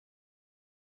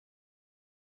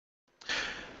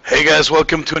Hey guys,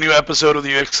 welcome to a new episode of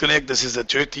the UX Clinic. This is the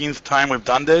 13th time we've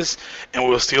done this, and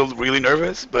we're still really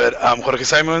nervous. But I'm Jorge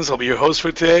Simons. I'll be your host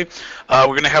for today. We're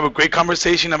going to have a great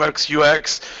conversation about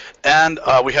UX, and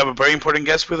we have a very important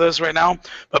guest with us right now.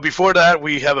 But before that,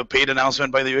 we have a paid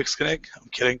announcement by the UX Clinic. I'm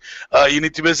kidding. You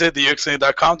need to visit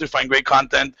theuxclinic.com to find great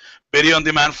content, video on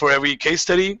demand for every case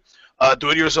study,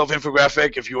 do-it-yourself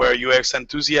infographic if you are a UX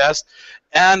enthusiast,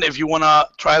 and if you want to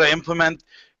try to implement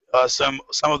some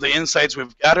of the insights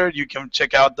we've gathered. You can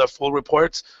check out the full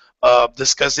reports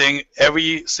discussing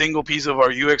every single piece of our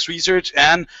UX research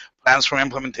and plans for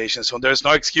implementation. So there's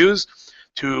no excuse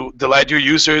to delight your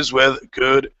users with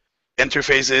good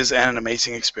interfaces and an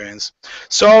amazing experience.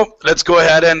 So let's go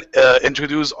ahead and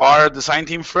introduce our design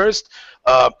team first.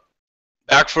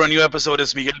 Back for a new episode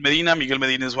is Miguel Medina. Miguel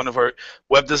Medina is one of our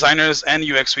web designers and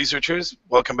UX researchers.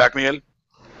 Welcome back, Miguel.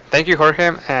 Thank you,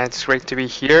 Jorge. It's great to be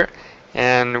here,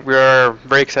 and we are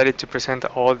very excited to present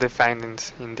all the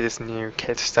findings in this new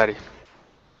case study.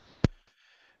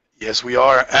 Yes, we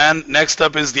are. And next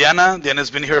up is Diana.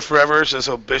 Diana's been here forever. She's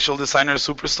a visual designer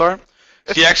superstar.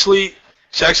 She actually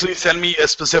she actually sent me a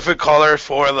specific color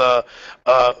for the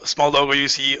small logo you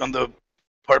see on the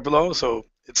part below. So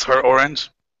it's her orange.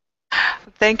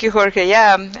 Thank you, Jorge.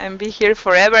 Yeah, I'm be here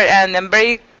forever, and I'm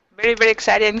very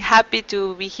excited and happy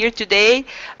to be here today.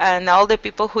 And all the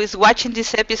people who is watching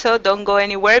this episode, don't go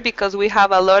anywhere because we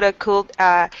have a lot of cool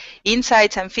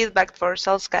insights and feedback for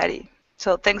Sales Caddy.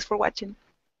 So thanks for watching.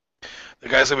 The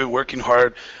guys have been working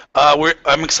hard.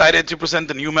 I'm excited to present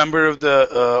the new member of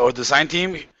the or design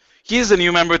team. He's the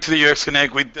new member to the UX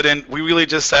Connect. We really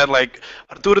just said like,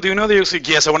 Arturo, do you know the UX Connect?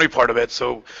 Yes, I want to be part of it.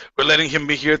 So we're letting him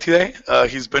be here today.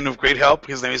 He's been of great help.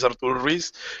 His name is Arturo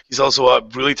Ruiz. He's also a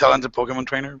really talented Pokemon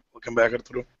trainer. Welcome back,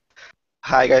 Arturo.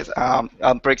 Hi guys,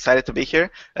 I'm pretty excited to be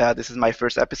here. This is my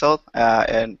first episode,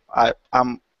 and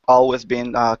I'm always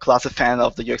been a classic fan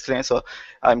of the UX Lane, so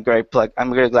I'm very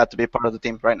glad to be part of the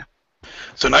team right now.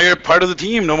 So now you're part of the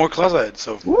team. No more closet.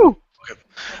 So. Woo! Okay.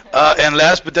 And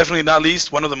last but definitely not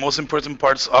least, one of the most important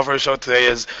parts of our show today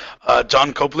is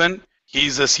John Copeland.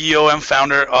 He's the CEO and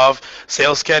founder of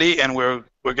Sales Caddy, and we're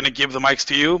going to give the mics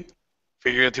to you,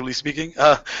 figuratively speaking,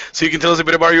 so you can tell us a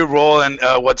bit about your role and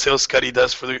what Sales Caddy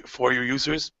does for your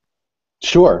users.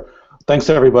 Sure.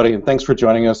 Thanks, everybody, and thanks for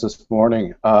joining us this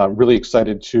morning. Really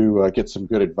excited to get some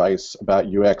good advice about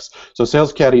UX. So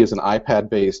Sales Caddy is an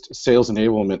iPad-based sales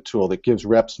enablement tool that gives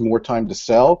reps more time to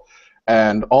sell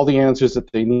and all the answers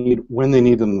that they need when they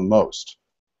need them the most.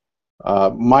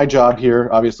 My job here,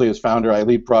 obviously, as founder, I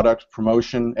lead product,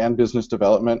 promotion, and business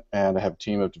development, and I have a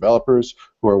team of developers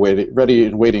who are ready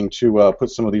and waiting to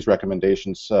put some of these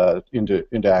recommendations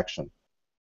into action.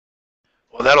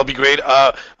 Well, that'll be great.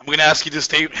 I'm going to ask you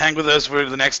to hang with us for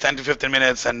the next 10 to 15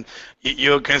 minutes, and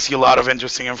you're going to see a lot of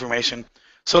interesting information.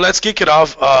 So let's kick it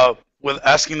off with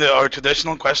asking our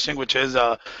traditional question, which is,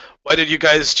 why did you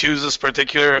guys choose this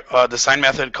particular design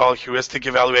method called heuristic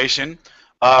evaluation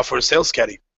for Sales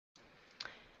Caddy?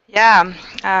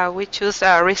 Yeah, we choose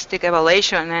heuristic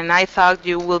evaluation, and I thought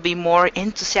you will be more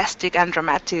enthusiastic and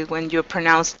dramatic when you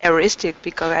pronounced heuristic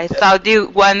because I thought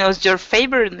one was your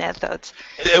favorite methods.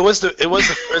 It was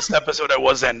the first episode I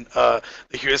was in, the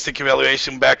heuristic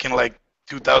evaluation back in like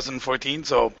 2014.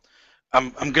 So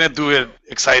I'm gonna do it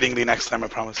excitingly next time, I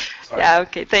promise. Sorry. Yeah.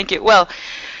 Okay. Thank you. Well,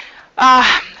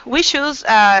 we choose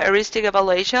heuristic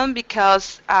evaluation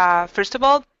because first of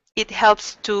all, it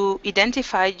helps to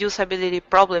identify usability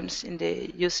problems in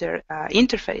the user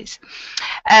interface.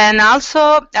 And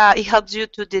also, it helps you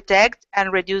to detect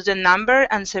and reduce the number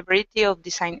and severity of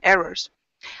design errors.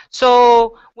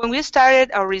 So when we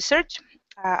started our research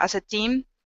as a team,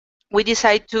 we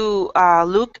decided to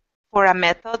look for a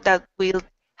method that will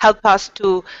help us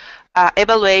to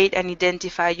evaluate and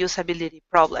identify usability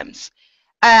problems.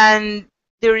 And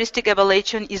the heuristic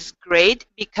evaluation is great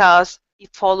because it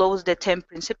follows the 10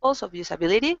 principles of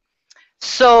usability.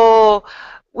 So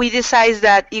we decide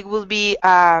that it will be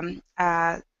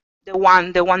the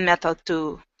one method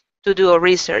to do a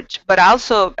research. But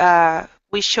also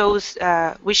we choose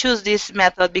this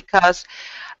method because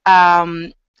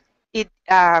it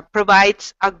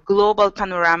provides a global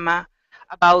panorama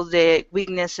about the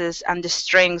weaknesses and the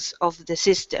strengths of the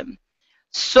system.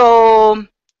 So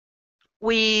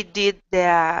we did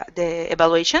the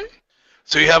evaluation.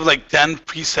 So you have like 10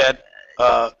 preset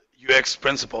UX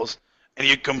principles, and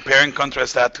you compare and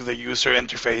contrast that to the user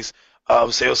interface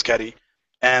of Sales Caddy.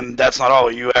 And that's not all.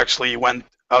 You actually went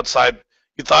outside.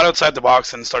 You thought outside the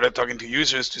box and started talking to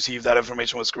users to see if that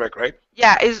information was correct, right?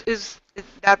 Yeah,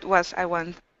 that was I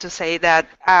want to say that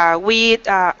we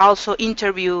also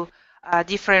interview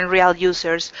different real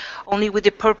users, only with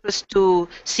the purpose to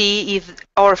see if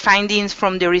our findings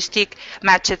from the heuristic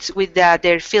matches with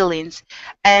their feelings.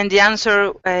 And the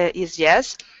answer is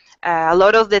yes. A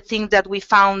lot of the things that we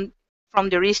found from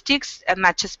the heuristics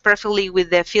matches perfectly with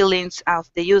the feelings of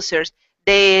the users.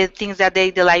 The things that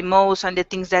they delight most and the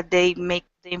things that they make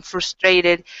them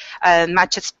frustrated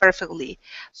matches perfectly.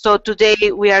 So today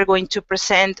we are going to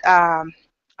present,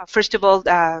 first of all,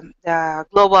 the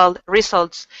global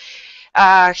results.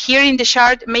 Here in the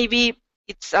chart, maybe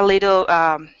it's a little,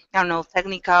 I don't know,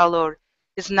 technical, or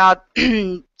it's not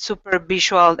super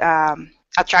visual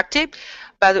attractive,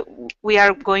 but we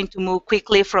are going to move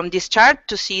quickly from this chart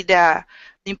to see the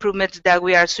improvements that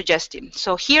we are suggesting.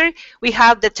 So here we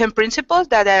have the 10 principles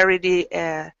that I already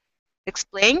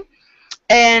explained,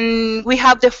 and we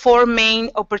have the 4 main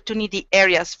opportunity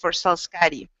areas for Sales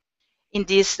Caddy in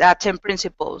these 10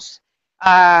 principles.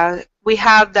 We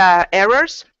have the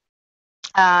errors,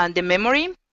 the memory,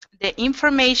 the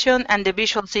information, and the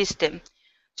visual system.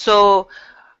 So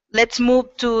let's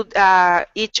move to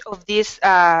each of these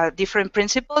different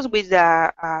principles with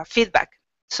the feedback.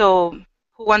 So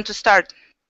who wants to start?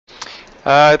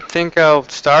 I think I'll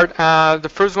start. The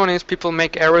first one is people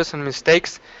make errors and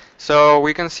mistakes. So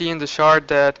we can see in the chart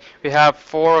that we have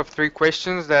 4 of 3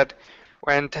 questions that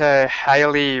went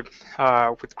highly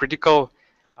with critical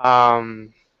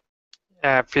um,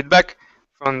 feedback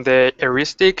from the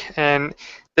heuristic, and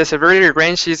the severity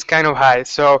range is kind of high.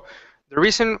 So the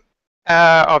reason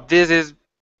of this is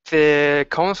the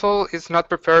console is not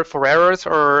prepared for errors,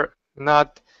 or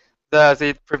not does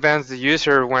it prevents the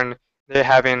user when they're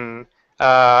having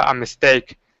a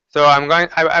mistake. So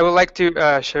I would like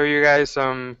to show you guys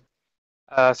some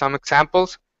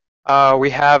examples. We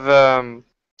have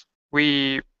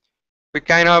we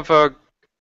kind of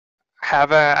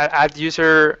have a add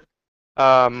user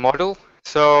model.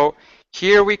 So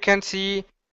here we can see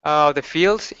the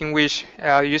fields in which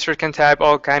a user can type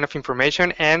all kind of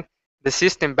information, and the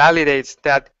system validates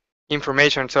that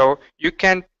information. So you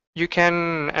can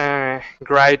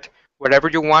write whatever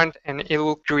you want, and it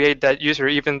will create that user,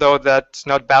 even though that's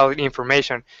not valid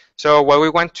information. So what we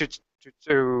want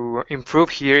to improve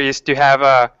here is to have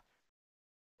a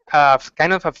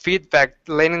kind of a feedback,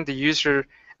 letting the user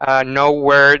know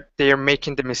where they are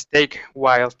making the mistake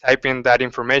while typing that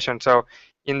information. So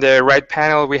in the right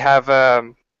panel, we have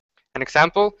an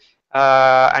example.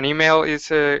 An email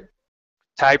is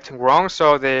typed wrong,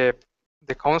 so the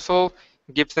console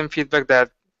gives them feedback that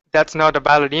that's not a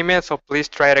valid email, so please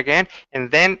try it again, and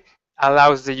then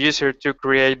allows the user to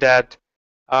create that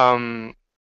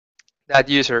that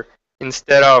user,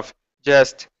 instead of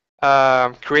just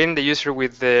creating the user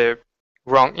with the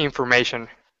wrong information.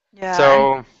 Yeah,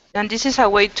 So and this is a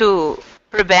way to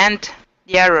prevent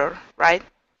the error, right?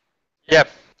 yeah,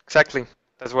 exactly.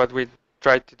 That's what we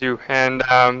try to do. And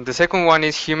the second one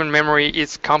is human memory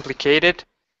is complicated.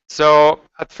 So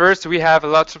at first we have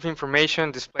lots of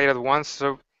information displayed at once,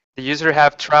 so the user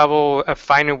have trouble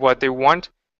finding what they want.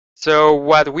 So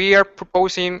what we are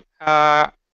proposing,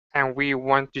 and we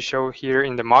want to show here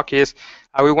in the mock, is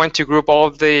we want to group all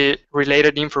the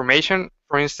related information.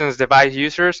 For instance, device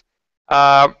users.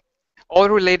 All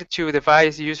related to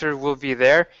device user will be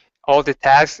there, all the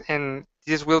tags, and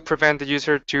this will prevent the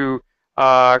user to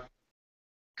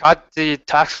cut the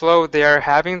task flow they are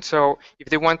having. So if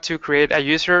they want to create a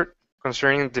user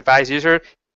concerning device user,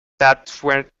 that's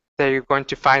where they're going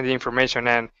to find the information.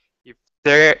 And if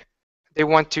they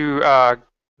want to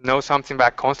know something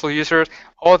about console users,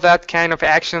 all that kind of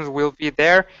actions will be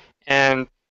there, and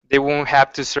they won't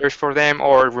have to search for them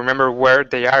or remember where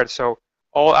they are. So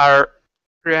all are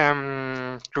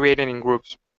created in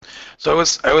groups. So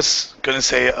I was gonna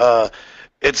say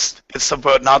it's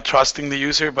about not trusting the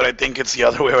user, but I think it's the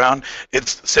other way around.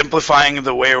 It's simplifying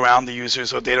the way around the user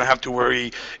so they don't have to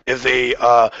worry if they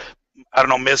I don't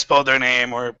know, misspell their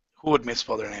name, or who would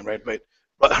misspell their name, right? But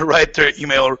write their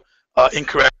email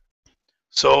incorrect.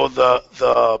 So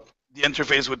the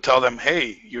interface would tell them,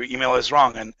 hey, your email is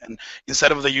wrong, and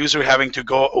instead of the user having to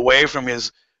go away from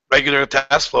his regular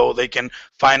task flow, they can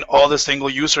find all the single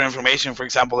user information, for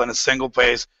example, in a single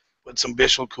place with some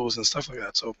visual cues and stuff like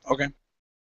that. So okay.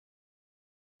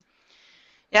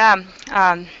 Yeah.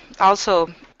 Also,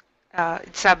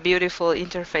 it's a beautiful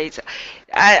interface.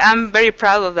 I'm very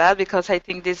proud of that because I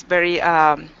think this is very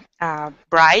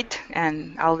bright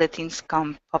and all the things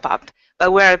come pop up.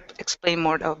 But we'll explain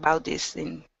more about this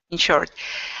in short.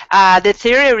 The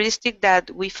theory heuristic that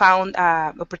we found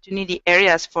opportunity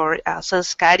areas for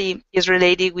Sales Caddy is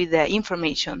related with the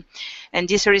information. And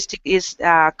this heuristic is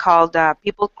called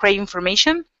people crave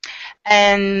information.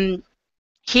 And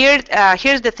here's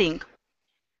the thing.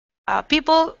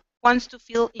 People wants to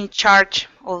feel in charge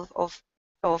of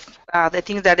the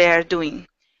things that they are doing.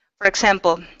 For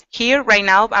example, here right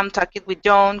now I'm talking with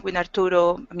John, with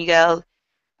Arturo, Miguel,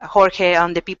 Jorge,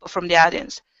 and the people from the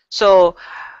audience. So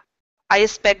I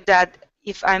expect that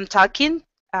if I'm talking,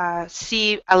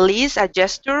 see at least a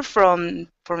gesture from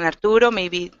Arturo,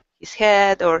 maybe his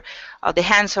head or the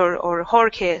hands or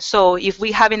Jorge. So if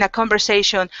we having a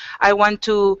conversation, I want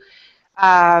to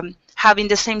having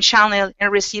the same channel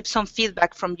and receive some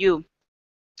feedback from you.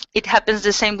 It happens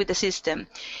the same with the system.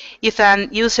 If an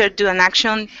user do an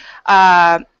action,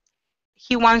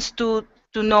 he wants to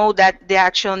know that the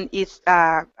action is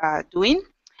doing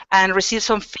and receive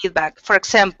some feedback. For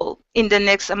example, in the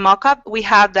next mockup, we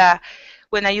have the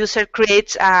when a user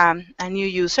creates a new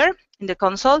user in the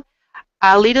console,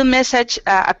 a little message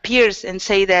appears and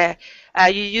say that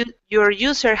your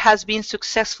user has been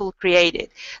successful created.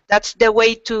 That's the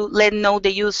way to let know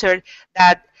the user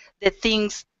that the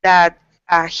things that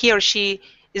he or she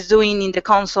is doing in the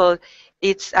console,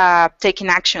 it's taking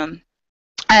action.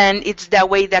 And it's the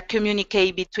way that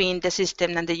communicate between the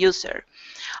system and the user.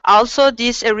 Also,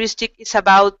 this heuristic is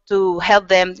about to help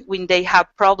them when they have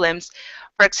problems.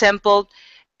 For example,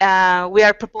 we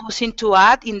are proposing to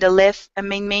add in the left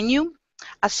main menu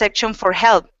a section for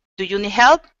help. Do you need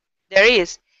help? There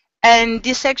is. And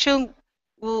this section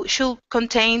should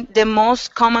contain the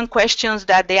most common questions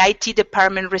that the IT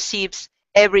department receives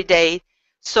every day.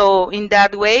 So in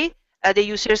that way, the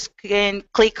users can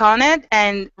click on it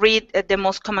and read the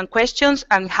most common questions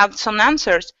and have some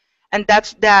answers. And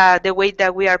that's the way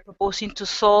that we are proposing to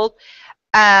solve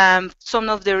some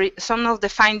of the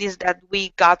findings that we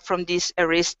got from this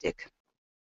heuristic.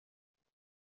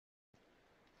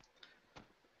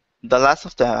 The last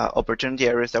of the opportunity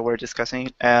areas that we're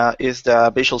discussing is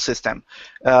the visual system.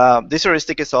 This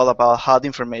heuristic is all about how the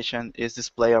information is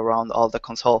displayed around all the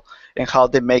console and how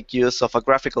they make use of a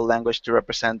graphical language to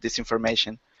represent this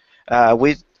information.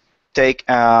 We take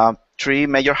three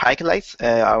major highlights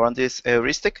around this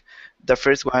heuristic. The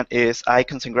first one is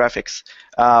icons and graphics.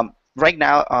 Right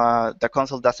now, the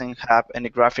console doesn't have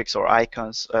any graphics or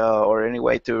icons or any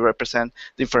way to represent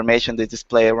the information they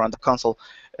display around the console.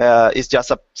 It's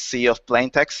just a sea of plain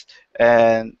text,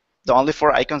 and the only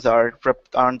four icons that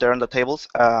are there on the tables,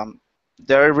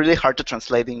 they're really hard to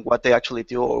translate in what they actually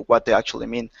do or what they actually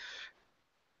mean.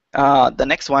 The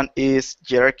next one is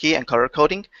hierarchy and color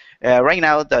coding. Right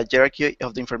now, the hierarchy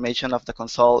of the information of the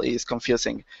console is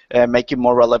confusing, making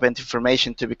more relevant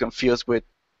information to be confused with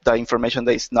the information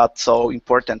that is not so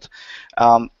important.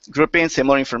 Grouping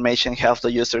similar information helps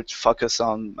the user to focus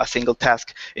on a single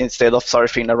task instead of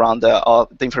surfing around all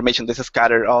the information that is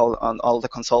scattered on all the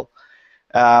console.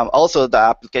 Also, the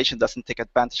application doesn't take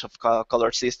advantage of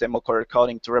color system or color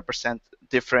coding to represent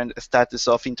different status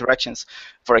of interactions.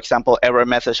 For example, error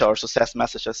message or success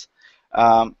messages.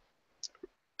 On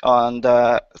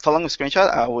the following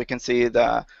screenshot, we can see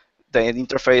the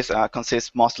interface consists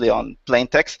mostly on plain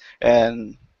text,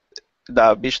 and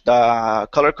the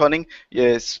color coding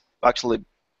is actually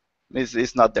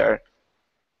is not there.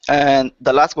 And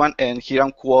the last one, and here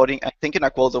I'm thinking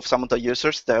a quote of some of the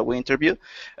users that we interview.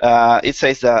 It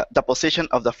says that the position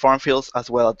of the form fields as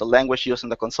well as the language used in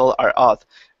the console are odd.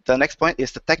 The next point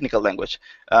is the technical language.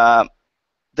 The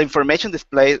information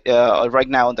displayed right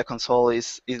now on the console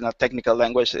is in a technical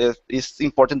language. It's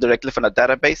imported directly from a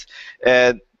database.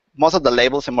 Most of the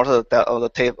labels and most of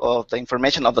the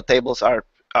information of the tables are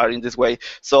in this way.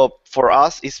 So for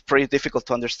us, it's pretty difficult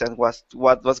to understand what's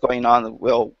going on,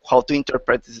 well, how to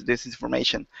interpret this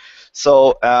information.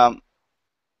 So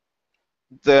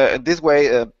this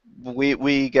way,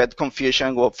 we get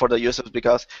confusion for the users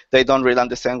because they don't really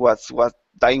understand what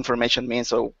that information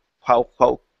means or how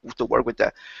to work with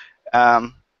that.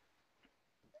 On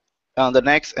the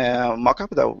next mockup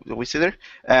that we see there,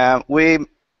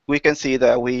 we can see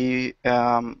that we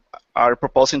are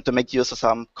proposing to make use of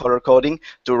some color coding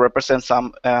to represent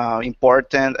some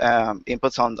important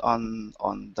inputs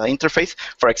on the interface.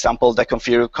 For example, the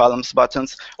configure columns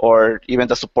buttons, or even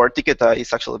the support ticket that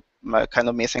is actually kind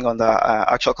of missing on the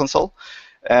actual console.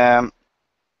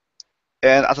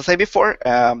 And as I said before,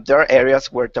 there are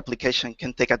areas where the application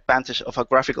can take advantage of a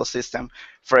graphical system.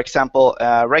 For example,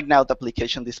 right now the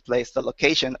application displays the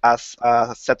location as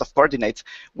a set of coordinates,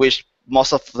 which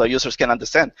most of the users can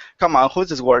understand. Come on, who's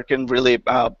this word can really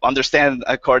understand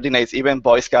coordinates? Even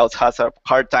Boy Scouts has a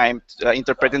hard time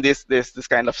interpreting this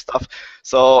kind of stuff.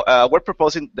 So we're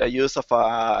proposing the use of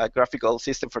a graphical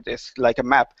system for this, like a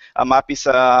map. A map is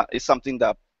something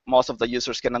that most of the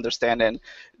users can understand, and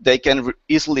they can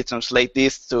easily translate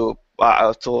this to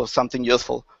something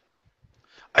useful.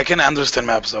 I can understand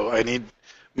maps though. I need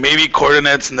maybe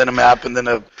coordinates and then a map and then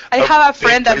I a have a big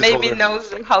friend that maybe placeholder.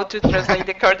 knows how to translate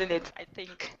the coordinates, I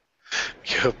think.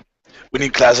 Yep. We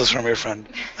need classes from your friend.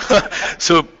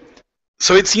 so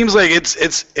so it seems like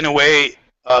it's in a way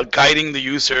guiding the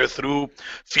user through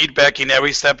feedback in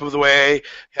every step of the way,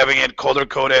 having it color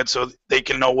coded so they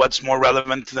can know what's more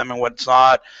relevant to them and what's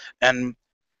not, and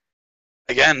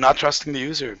again, not trusting the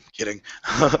user. Kidding.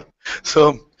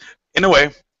 So in a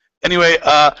way, anyway,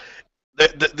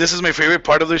 this is my favorite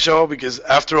part of the show because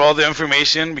after all the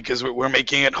information, because we're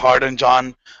making it hard on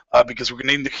John, because we're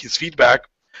getting his feedback.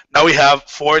 Now we have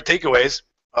 4 takeaways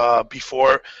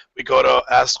before we go to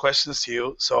ask questions to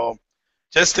you. So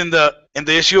just in the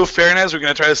issue of fairness, we're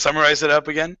going to try to summarize it up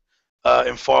again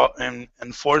in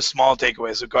four small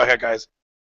takeaways. So go ahead, guys.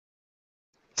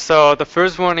 So the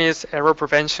first one is error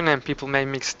prevention, and people make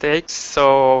mistakes.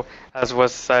 So as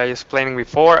was explaining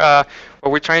before,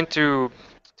 what we're trying to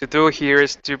do here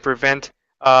is to prevent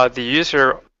the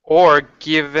user or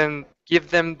give them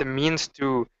the means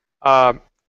to uh,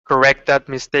 correct that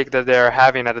mistake that they're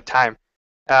having at the time,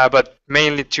 but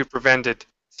mainly to prevent it.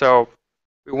 So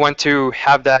we want to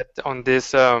have that on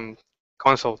this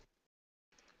console.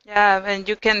 Yeah, and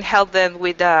you can help them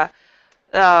with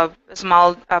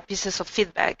small pieces of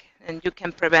feedback, and you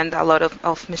can prevent a lot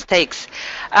of mistakes.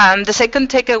 The second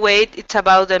takeaway, it's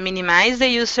about minimize the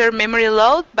user memory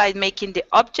load by making the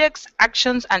objects,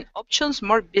 actions, and options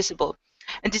more visible.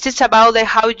 And this is about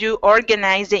how you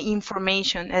organize the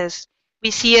information. As we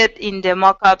see it in the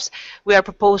mockups, we are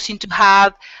proposing to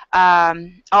have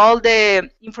all the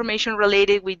information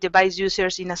related with device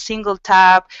users in a single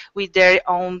tab with their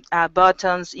own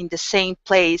buttons in the same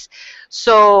place.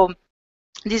 So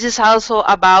this is also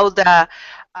about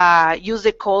use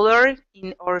the color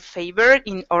in our favor,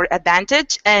 in our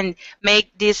advantage, and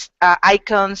make these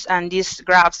icons and these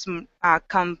graphs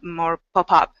come more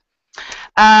pop up.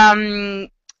 Um,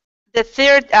 the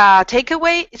third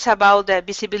takeaway is about the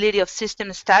visibility of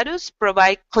system status,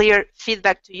 provide clear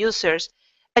feedback to users.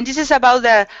 And this is about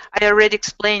I already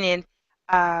explained it.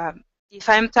 If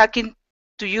I'm talking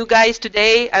to you guys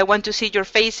today, I want to see your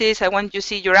faces, I want to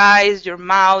see your eyes, your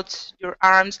mouths, your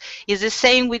arms. It's the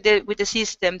same with the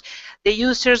system. The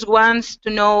users wants to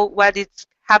know what is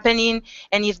happening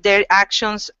and if their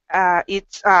actions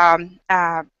it's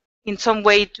in some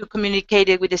way to communicate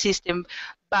it with the system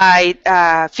by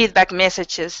feedback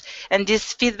messages. And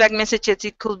these feedback messages,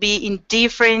 it could be in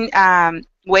different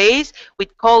ways,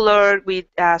 with color, with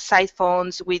side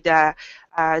fonts, with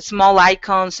small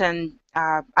icons, and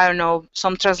I don't know,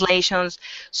 some translations.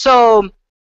 So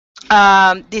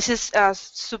this is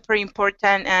super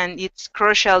important, and it's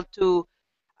crucial to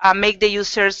make the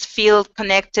users feel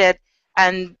connected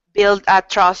and build a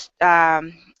trust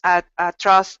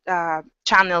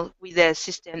channel with the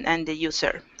system and the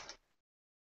user.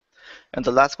 And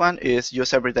the last one is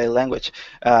use everyday language.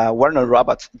 We're not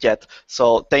robots yet,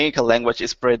 so technical language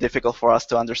is pretty difficult for us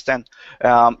to understand.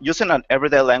 Using an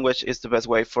everyday language is the best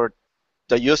way for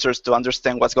the users to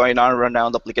understand what's going on right now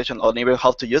in the application, or even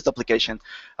how to use the application.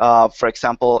 For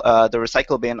example, the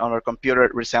recycle bin on our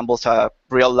computer resembles a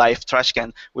real-life trash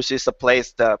can, which is a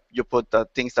place that you put the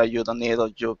things that you don't need or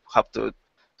you have to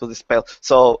dispel.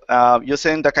 So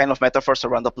using the kind of metaphors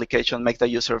around the application make the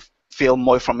user feel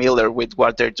more familiar with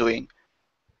what they're doing.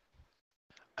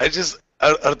 Arturo's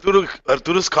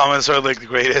comments are like the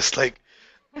greatest. Like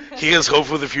he has hope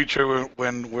for the future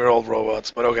when we're all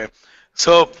robots. But okay,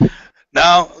 so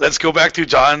now let's go back to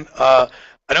John. I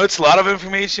know it's a lot of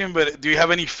information, but do you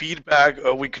have any feedback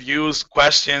we could use,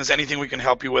 questions, anything we can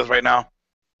help you with right now?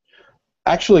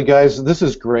 Actually, guys, this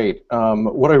is great.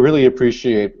 What I really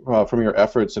appreciate from your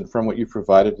efforts and from what you've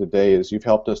provided today is you've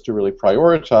helped us to really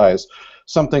prioritize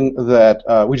something that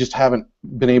we just haven't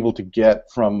been able to get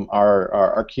from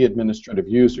our key administrative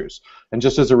users. And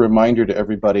just as a reminder to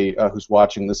everybody who's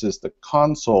watching, this is the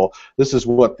console. This is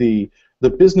what the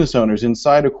business owners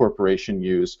inside a corporation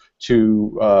use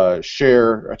to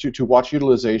share, to watch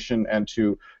utilization and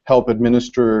to help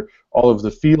administer all of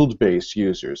the field-based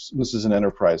users. This is an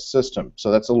enterprise system, so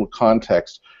that's a little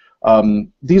context.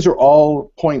 These are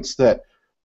all points that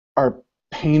are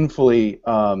painfully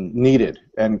needed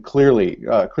and clearly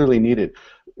needed.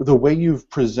 The way you've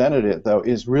presented it, though,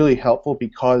 is really helpful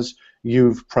because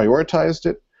you've prioritized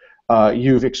it.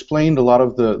 You've explained a lot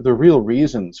of the real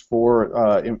reasons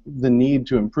for the need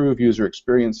to improve user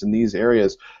experience in these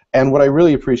areas. And what I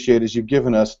really appreciate is you've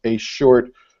given us a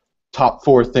short top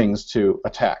 4 things to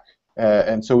attack,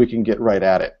 and so we can get right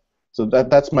at it. So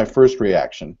that's my first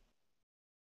reaction.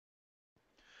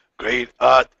 Great.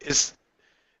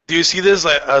 Do you see this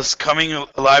as coming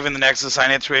alive in the next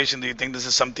design iteration? Do you think this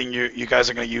is something you guys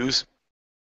are going to use?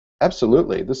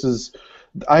 Absolutely.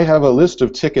 I have a list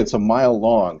of tickets a mile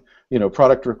long.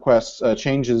 Product requests,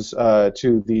 changes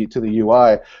to the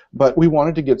UI, but we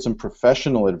wanted to get some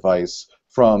professional advice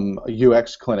from a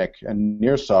UX clinic and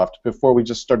Nearsoft before we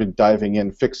just started diving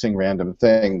in, fixing random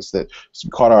things that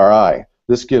caught our eye.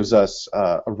 This gives us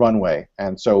a runway,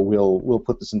 and so we'll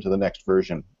put this into the next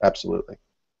version. Absolutely.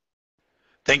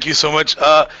 Thank you so much.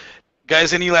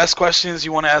 Guys, any last questions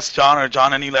you want to ask John, or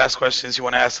John, any last questions you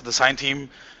want to ask the design team,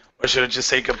 or should I just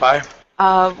say goodbye?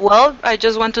 Well, I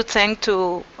just want to thank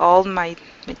to all my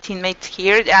teammates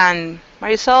here, and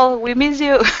Marisol, we miss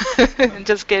you.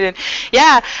 Just kidding.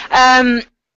 Yeah,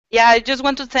 yeah. I just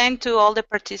want to thank to all the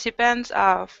participants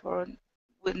for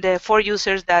the 4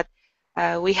 users that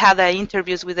we had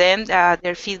interviews with them.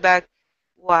 Their feedback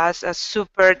was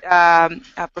super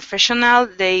professional.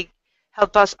 They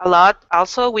help us a lot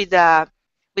also with the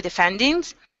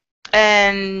findings.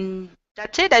 And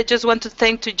that's it. I just want to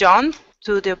thank to John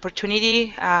to the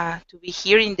opportunity to be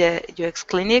here in the UX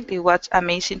clinic. It was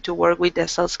amazing to work with the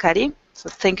Sales Caddy. So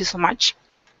thank you so much.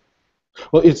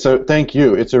 Well, thank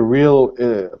you. It's a real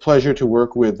pleasure to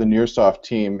work with the Nearsoft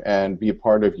team and be a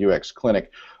part of UX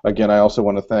Clinic. Again, I also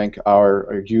want to thank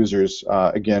our users.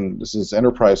 Again, this is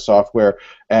enterprise software,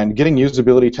 and getting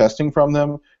usability testing from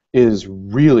them is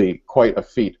really quite a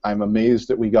feat. I'm amazed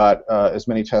that we got as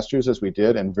many testers as we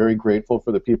did, and very grateful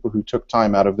for the people who took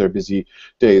time out of their busy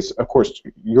days, of course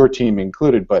your team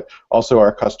included, but also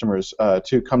our customers,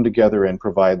 to come together and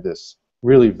provide this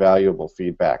really valuable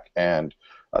feedback and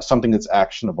something that's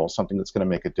actionable, something that's going to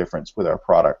make a difference with our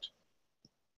product.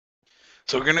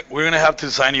 So we're gonna have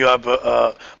to sign you up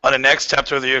on the next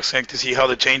chapter of the UX Connect to see how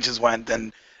the changes went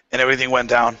and everything went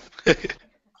down.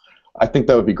 I think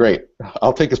that would be great.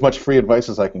 I'll take as much free advice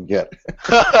as I can get.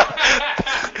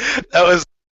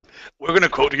 We're gonna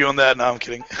quote you on that. No, I'm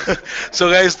kidding. So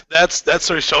guys, that's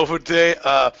our show for today.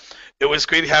 It was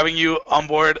great having you on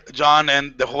board, John,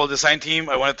 and the whole design team.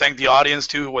 I want to thank the audience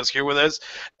too who was here with us,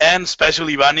 and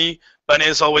especially Bunny. Bunny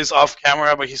is always off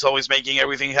camera, but he's always making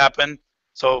everything happen.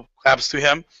 So claps to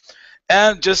him.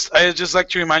 And I just like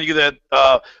to remind you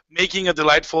that making a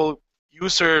delightful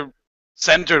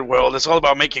user-centered world is all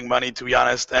about making money, to be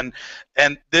honest. And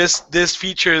this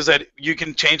features that you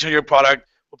can change on your product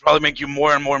will probably make you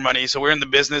more and more money. So we're in the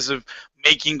business of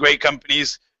making great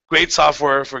companies, great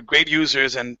software for great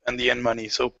users, and the end money.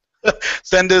 So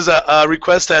send us a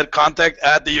request at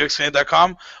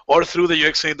contact@theuxconnect.com or through the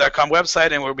uxconnect.com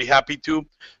website, and we'll be happy to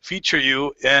feature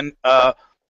you in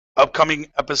upcoming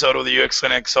episode of the UX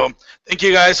Clinic. So thank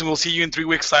you guys, and we'll see you in 3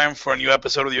 weeks' time for a new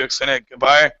episode of the UX Clinic.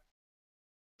 Goodbye.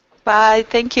 Bye.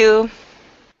 Thank you.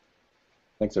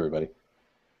 Thanks, everybody.